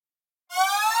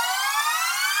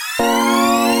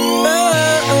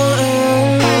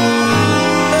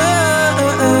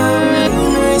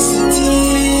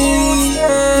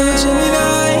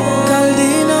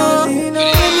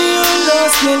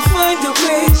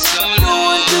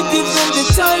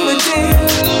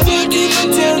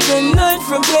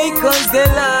cause their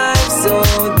lives so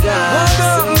dark. What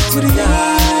happened to the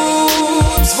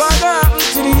youths? What happened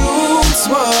to the youths?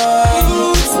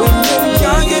 When them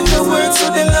can't get the work,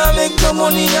 so them not make the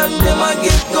money, and them a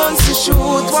get guns to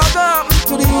shoot. What happened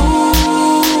to the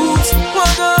youths?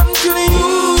 What happened to the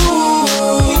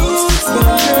youths? When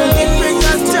a girl get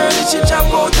pregnant, turn she drop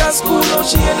out of school, now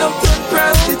she end up turn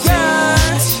prostitute.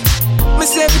 Me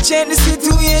say we change the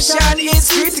situation, it's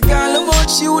critical.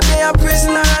 About you, they are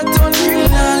prisoner and turn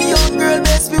criminal. Young girl,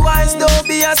 best be wise, don't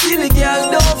be a silly girl.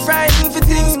 Don't frighten for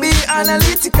things, be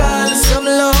analytical. Some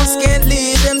lost can't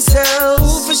lead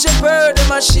themselves. For shepherd, them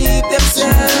a sheep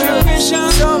themselves.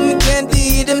 Some can't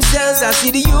lead themselves. I see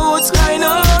the youths crying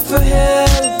out for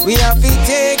help. We have to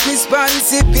take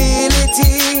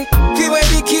responsibility for what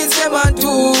the kids them a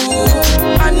do.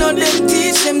 I know them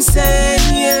teach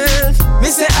themselves. Me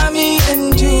say I'm me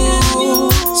and you.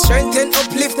 Strengthen,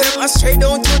 uplift them, straight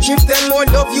down to drift them. More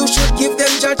love you should give them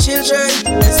your children.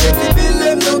 Me say fi build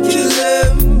them, no kill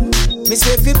them. Me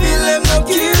say fi build them, no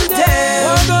kill them.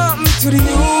 What happened to the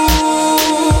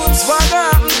youths? What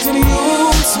happened to the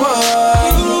youths?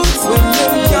 When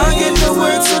them can't get the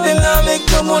work, so them not make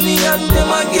the money, and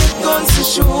them a get guns to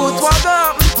shoot. What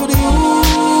happened to the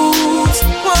youths?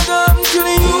 What happened to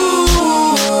the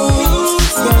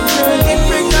youths? Young girl get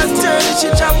pregnant, turn she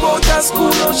drop out of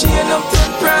school, now she end up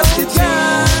turn prostitute.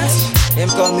 Them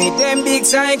call me them big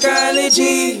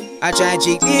psychology. I try to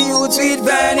trick the youths with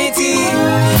vanity.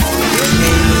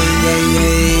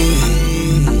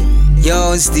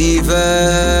 Yo,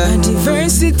 Steven,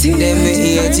 diversity. Them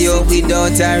hate you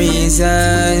without a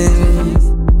reason.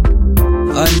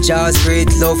 Unjust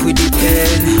great love with the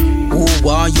pen. Who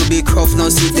want you be rough, no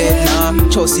see them nah.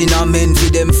 Trust in a men for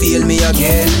them feel me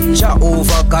again.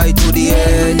 Jehovah guide to the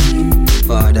end.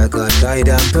 Father God guide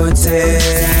and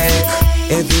protect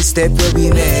every step where we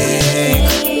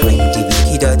make. When the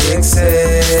wicked are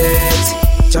exit,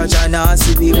 Judge and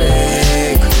Nancy be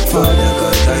wreck. Father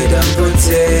God guide and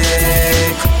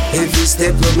protect every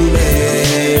step where we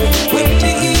make. When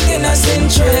the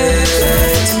innocent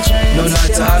tread. No,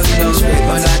 not all, you know,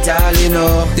 but not all, you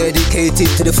know. Dedicated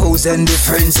to the foes and the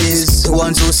friends, the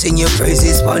ones who sing your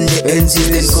praises on the ends.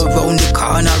 Then go round the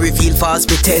corner, reveal false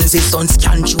pretenses. Don't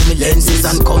scan through me lenses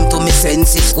and come to me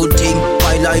senses. Good thing,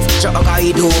 my life, try to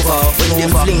guide over. When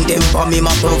them fling them for me,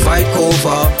 my provide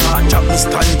cover. Man, drop me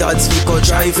standards, we go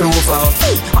drive over.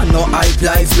 I know I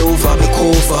life over, me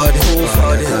covered.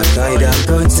 God guide and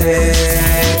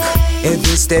protect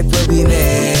every step where we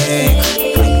make.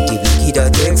 He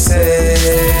that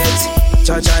exit,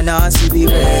 Judge and Nancy be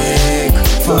wreck.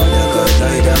 Father God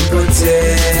guide and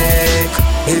protect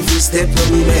every step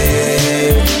we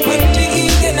make. When the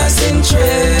innocent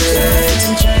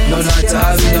tread. No, not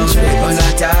all, you know, but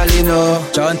not all, you know.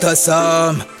 Chant a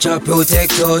psalm, Jah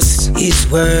protect us, His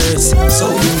words so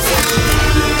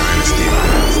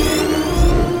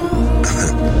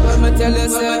I'ma tell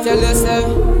yourself.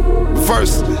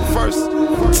 First,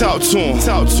 talk to him.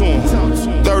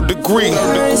 Third degree. I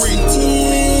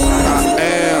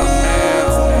am.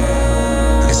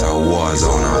 It's a war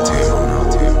zone out here.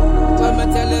 I'ma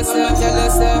tell yourself.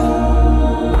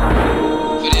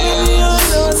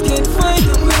 Those can't find a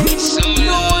way.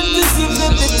 No one to give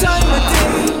them the time of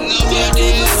day. Can't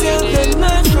even tell them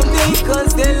night from day,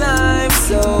 cause their lives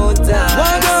so dark.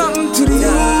 What happened to the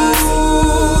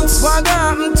youths? What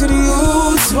happened to the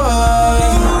youths?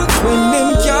 When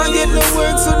them can't get no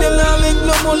work, so them not make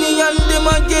no money, and them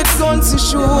a get guns to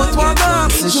shoot. What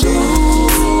happened to the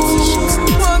youths?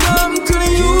 What happened to the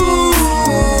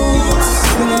youths?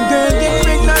 When them girl get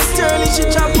pregnant early, she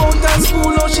drop out of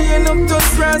school, now she end up to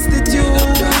prostitute.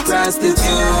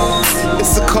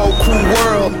 It's a cold, cruel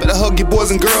world. Better hug your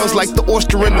boys and girls like the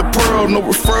oyster and the pearl. No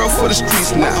referral for the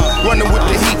streets now. Running with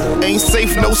the heat, ain't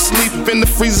safe, no sleep in the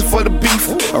freezer for the beef.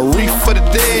 A reef for the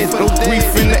dead, no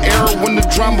grief in the era. When the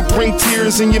drama bring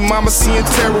tears and your mama seeing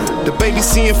terror, the baby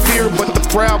seeing fear, but the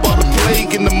proud about the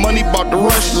plague and the money about the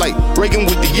rush. Like Reagan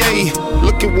with the yay,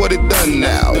 look at what it done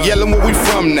now. Yelling where we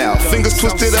from now, fingers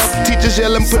twisted up, teachers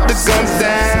yelling put the guns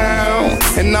down.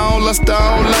 And I don't lust her, I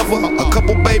don't love her. A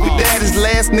couple baby daddies,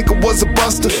 last nigga was a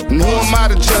buster. And who am I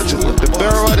to judge her? The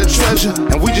bearer of the treasure.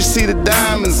 And we just see the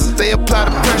diamonds as they apply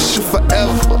the pressure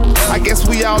forever. I guess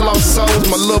we all lost souls.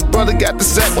 My little brother got the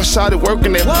sack while shot it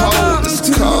working that pole. It's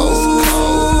cold.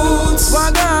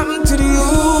 What happened to the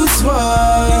youths?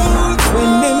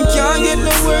 When them can't get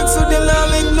no work, so them not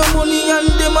make no money, and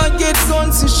them a get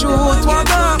guns to shoot. What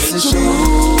happened to the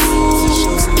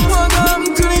youths? What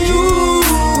happened to the youths?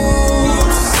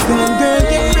 When girl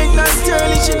get pregnant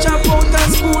early, she drop out of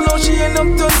school, now she end up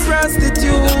to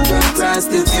prostitute.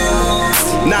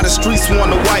 Now the streets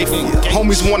wanna wife you,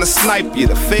 homies wanna snipe you,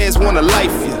 the feds wanna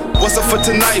life you. What's up for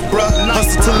tonight, bruh?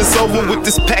 Hustle till it's over with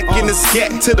this pack and this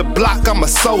scat. To the block, I'm a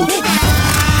soldier.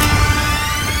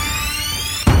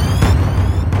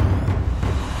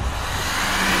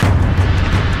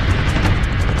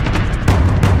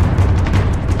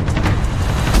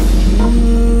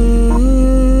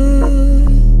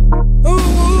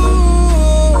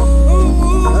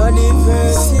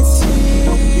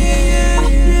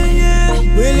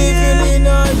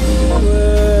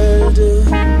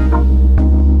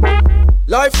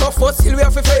 Life tough, but still we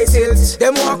have to face it.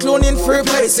 Them walk alone in free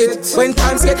place it. When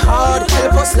times get hard,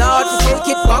 help us Lord to take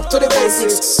it back to the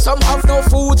basics. Some have no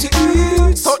food to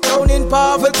eat, stuck down in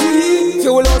poverty.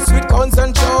 Fuel us with guns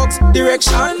and drugs,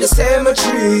 direction the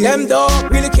cemetery. Them don't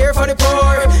really care for the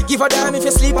poor. Give a damn if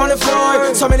you sleep on the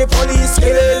floor. So many police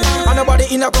killing, and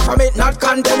nobody in a government not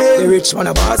condemning. The rich man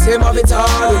a boss, him have it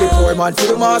all. The poor man for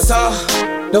the master.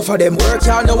 Enough of them work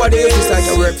hard nowadays, it's like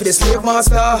you work for the slave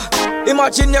master.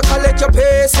 Imagine you collect your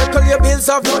pay, settle your bills,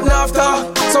 have nothing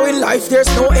after. So in life there's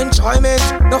no enjoyment,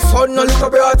 no fun, no little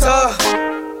brother.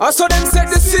 I saw them set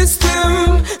the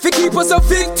system, to keep us a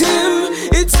victim.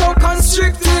 It's so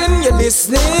constricting, you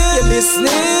listening?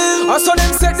 I saw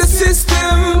them set the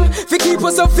system, to keep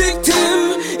us a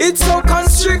victim. It's so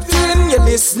constricting, you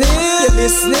listening?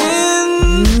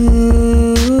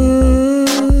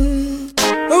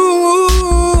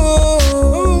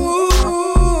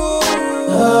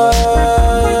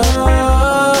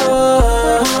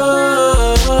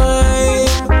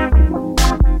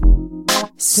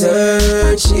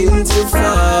 Searching to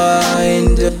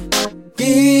find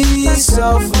peace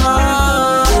of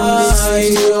mind in this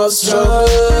city of struggle.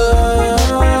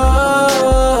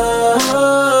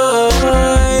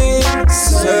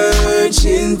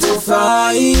 Searching to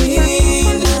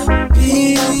find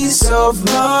peace of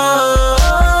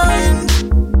mind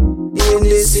in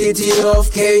this city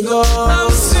of chaos.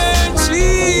 I'm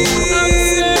searching.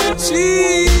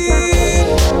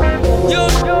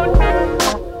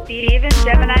 Even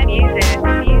Gemini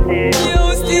music.